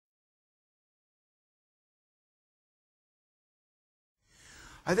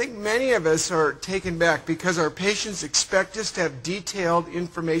I think many of us are taken back because our patients expect us to have detailed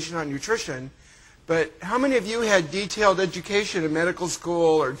information on nutrition. But how many of you had detailed education in medical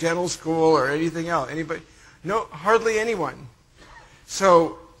school or dental school or anything else? Anybody? No, hardly anyone.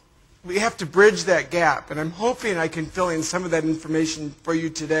 So we have to bridge that gap, and I'm hoping I can fill in some of that information for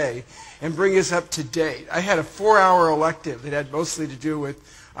you today and bring us up to date. I had a 4-hour elective that had mostly to do with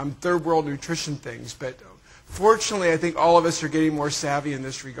third world nutrition things, but fortunately I think all of us are getting more savvy in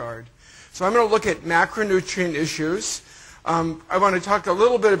this regard. So I'm going to look at macronutrient issues. I want to talk a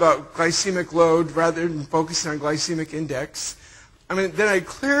little bit about glycemic load rather than focusing on glycemic index. Then I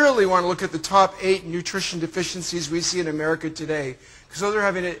clearly want to look at the top 8 nutrition deficiencies we see in America today, because those are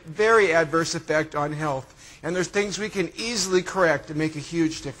having a very adverse effect on health. And there's things we can easily correct and make a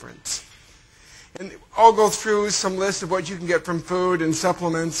huge difference. And I'll go through some lists of what you can get from food and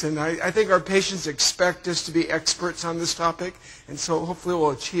supplements, and I think our patients expect us to be experts on this topic, and so hopefully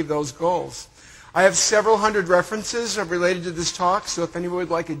we'll achieve those goals. I have several hundred references related to this talk, so if anyone would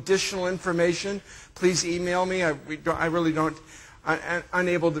like additional information, please email me. I'm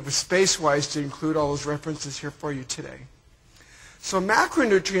unable to, space-wise, to include all those references here for you today. So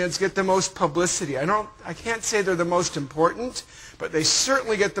macronutrients get the most publicity. I can't say they're the most important, but they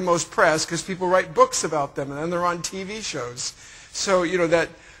certainly get the most press because people write books about them, and then they're on TV shows. So, that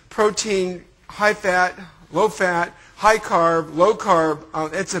protein, high fat, high carb, low carb,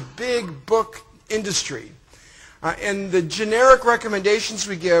 it's a big book industry. And the generic recommendations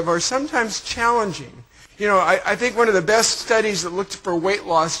we give are sometimes challenging. I think one of the best studies that looked for weight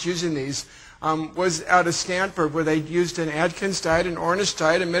loss using these was out of Stanford, where they used an Atkins diet, an Ornish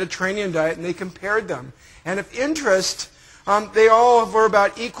diet, a Mediterranean diet, and they compared them. And of interest, they all were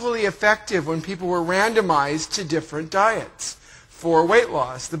about equally effective when people were randomized to different diets for weight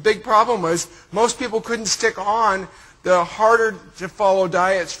loss. The big problem was most people couldn't stick on the harder to follow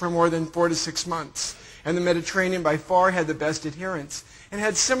diets for more than 4 to 6 months. And the Mediterranean by far had the best adherence and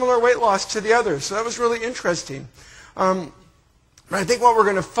had similar weight loss to the others. So that was really interesting. I think what we're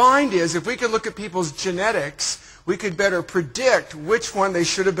going to find is if we could look at people's genetics, we could better predict which one they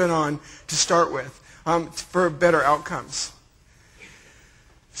should have been on to start with for better outcomes.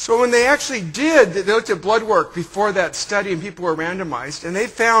 So when they actually did, they looked at blood work before that study and people were randomized, and they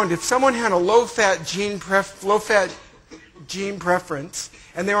found if someone had a low-fat gene preference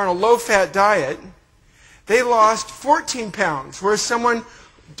and they were on a low-fat diet, they lost 14 pounds, whereas someone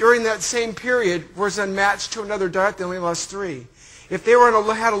during that same period was unmatched to another diet, they only lost 3. If they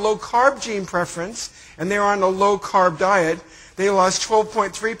had a low-carb gene preference and they were on a low-carb diet, they lost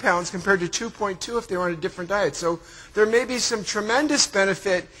 12.3 pounds compared to 2.2 if they were on a different diet. So there may be some tremendous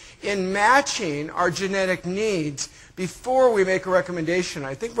benefit in matching our genetic needs before we make a recommendation.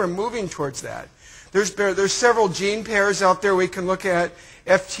 I think we're moving towards that. There's several gene pairs out there we can look at,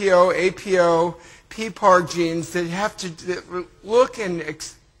 FTO, APO, PPAR genes that have to look in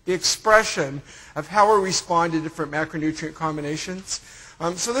the expression of how we respond to different macronutrient combinations.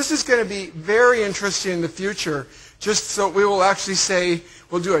 So this is going to be very interesting in the future, just so we will actually say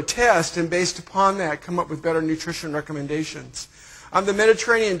we'll do a test and based upon that come up with better nutrition recommendations. The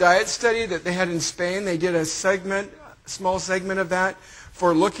Mediterranean diet study that they had in Spain, they did a small segment of that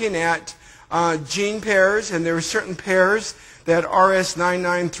for looking at gene pairs, and there were certain pairs that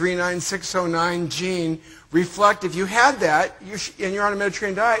RS9939609 gene reflect. If you had that and you're on a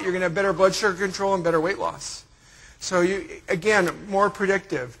Mediterranean diet, you're going to have better blood sugar control and better weight loss. So again, more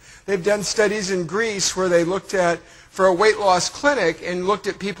predictive. They've done studies in Greece where they looked at, for a weight loss clinic, and looked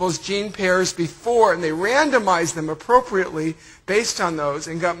at people's gene pairs before, and they randomized them appropriately based on those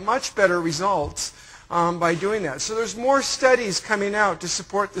and got much better results by doing that. So there's more studies coming out to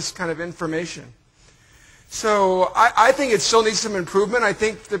support this kind of information. So I think it still needs some improvement. I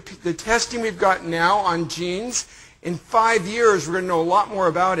think the testing we've got now on genes, in 5 years we're going to know a lot more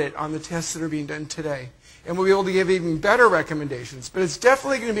about it on the tests that are being done today. And we'll be able to give even better recommendations. But it's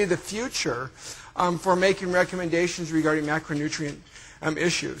definitely going to be the future for making recommendations regarding macronutrient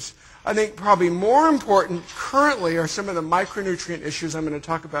issues. I think probably more important currently are some of the micronutrient issues I'm going to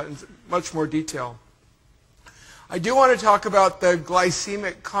talk about in much more detail. I do want to talk about the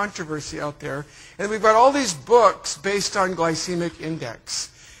glycemic controversy out there. And we've got all these books based on glycemic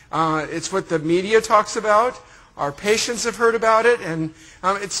index. It's what the media talks about. Our patients have heard about it. And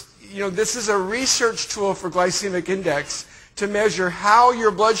this is a research tool for glycemic index to measure how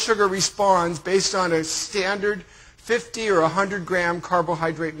your blood sugar responds based on a standard 50 or 100 gram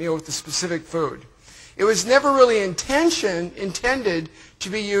carbohydrate meal with a specific food. It was never really intended to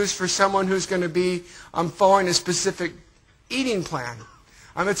be used for someone who's going to be following a specific eating plan.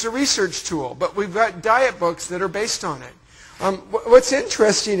 It's a research tool, but we've got diet books that are based on it. What's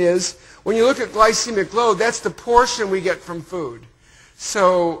interesting is when you look at glycemic load, that's the portion we get from food.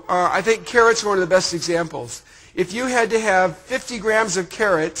 So I think carrots are one of the best examples. If you had to have 50 grams of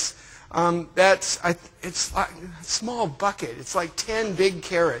carrots, it's like a small bucket. It's like 10 big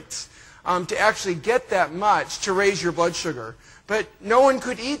carrots to actually get that much to raise your blood sugar. But no one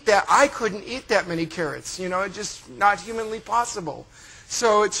could eat that. I couldn't eat that many carrots. You know, it's just not humanly possible.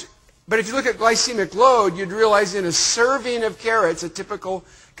 So but if you look at glycemic load, you'd realize in a serving of carrots, a typical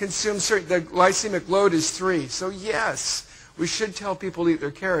consumed serving, the glycemic load is 3. So yes, we should tell people to eat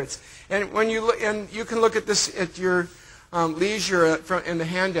their carrots. And when you look, and you can look at this at your leisure in the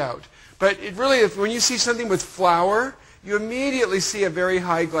handout. But it really, when you see something with flour, you immediately see a very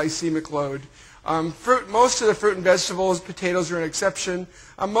high glycemic load. Most of the fruit and vegetables, potatoes are an exception.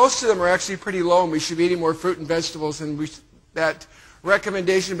 Most of them are actually pretty low, and we should be eating more fruit and vegetables. And that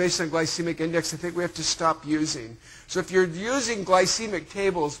recommendation based on glycemic index, I think we have to stop using. So if you're using glycemic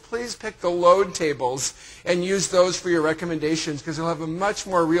tables, please pick the load tables and use those for your recommendations because they'll have a much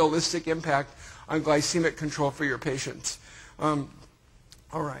more realistic impact on glycemic control for your patients. All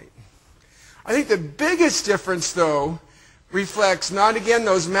right. I think the biggest difference, though, reflects not, again,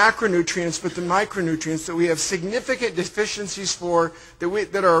 those macronutrients, but the micronutrients that we have significant deficiencies for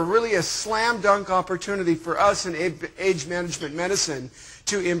that are really a slam dunk opportunity for us in age management medicine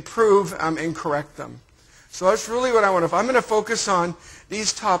to improve and correct them. So that's really what I want to. I'm going to focus on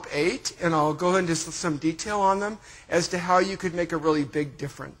these top 8, and I'll go into some detail on them as to how you could make a really big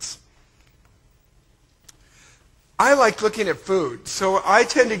difference. I like looking at food, so I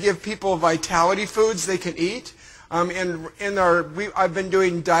tend to give people vitality foods they can eat. I've been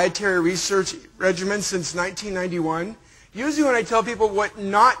doing dietary research regimens since 1991. Usually when I tell people what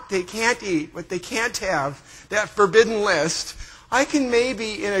they can't eat, what they can't have, that forbidden list, I can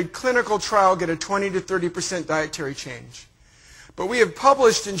maybe in a clinical trial get a 20 to 30% dietary change. But we have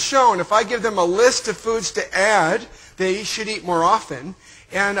published and shown if I give them a list of foods to add, they should eat more often,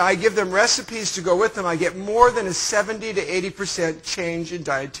 and I give them recipes to go with them, I get more than a 70 to 80% change in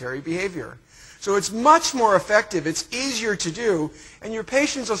dietary behavior. So it's much more effective, it's easier to do, and your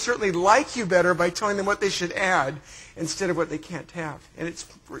patients will certainly like you better by telling them what they should add instead of what they can't have. And it's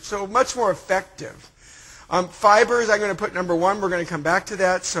so much more effective. Fibers, I'm going to put number 1. We're going to come back to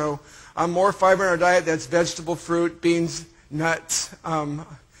that. So more fiber in our diet, that's vegetable, fruit, beans, nuts.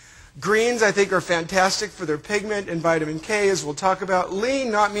 Greens, I think, are fantastic for their pigment and vitamin K, as we'll talk about.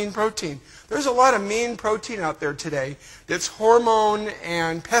 Lean, not mean protein. There's a lot of mean protein out there today that's hormone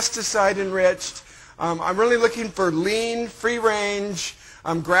and pesticide enriched. I'm really looking for lean, free-range,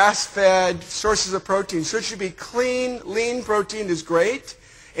 grass-fed sources of protein. So it should be clean, lean protein is great,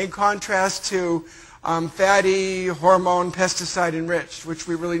 in contrast to fatty, hormone, pesticide enriched, which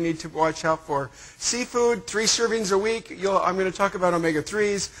we really need to watch out for. Seafood, 3 servings a week. I'm going to talk about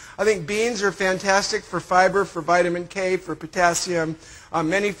omega-3s. I think beans are fantastic for fiber, for vitamin K, for potassium.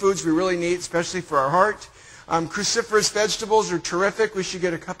 Many foods we really need, especially for our heart. Cruciferous vegetables are terrific. We should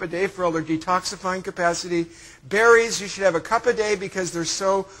get a cup a day for all their detoxifying capacity. Berries, you should have a cup a day because they're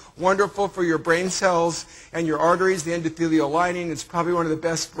so wonderful for your brain cells and your arteries, the endothelial lining. It's probably one of the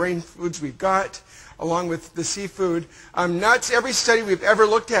best brain foods we've got, along with the seafood. Nuts, every study we've ever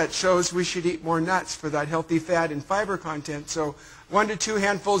looked at shows we should eat more nuts for that healthy fat and fiber content. So 1 to 2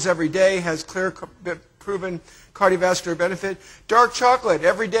 handfuls every day has clear, proven cardiovascular benefit. Dark chocolate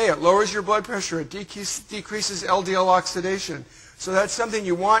every day, it lowers your blood pressure, it decreases LDL oxidation. So that's something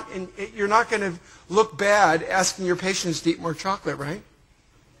you want, and you're not going to look bad asking your patients to eat more chocolate, right?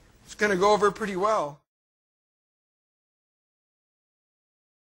 It's going to go over pretty well.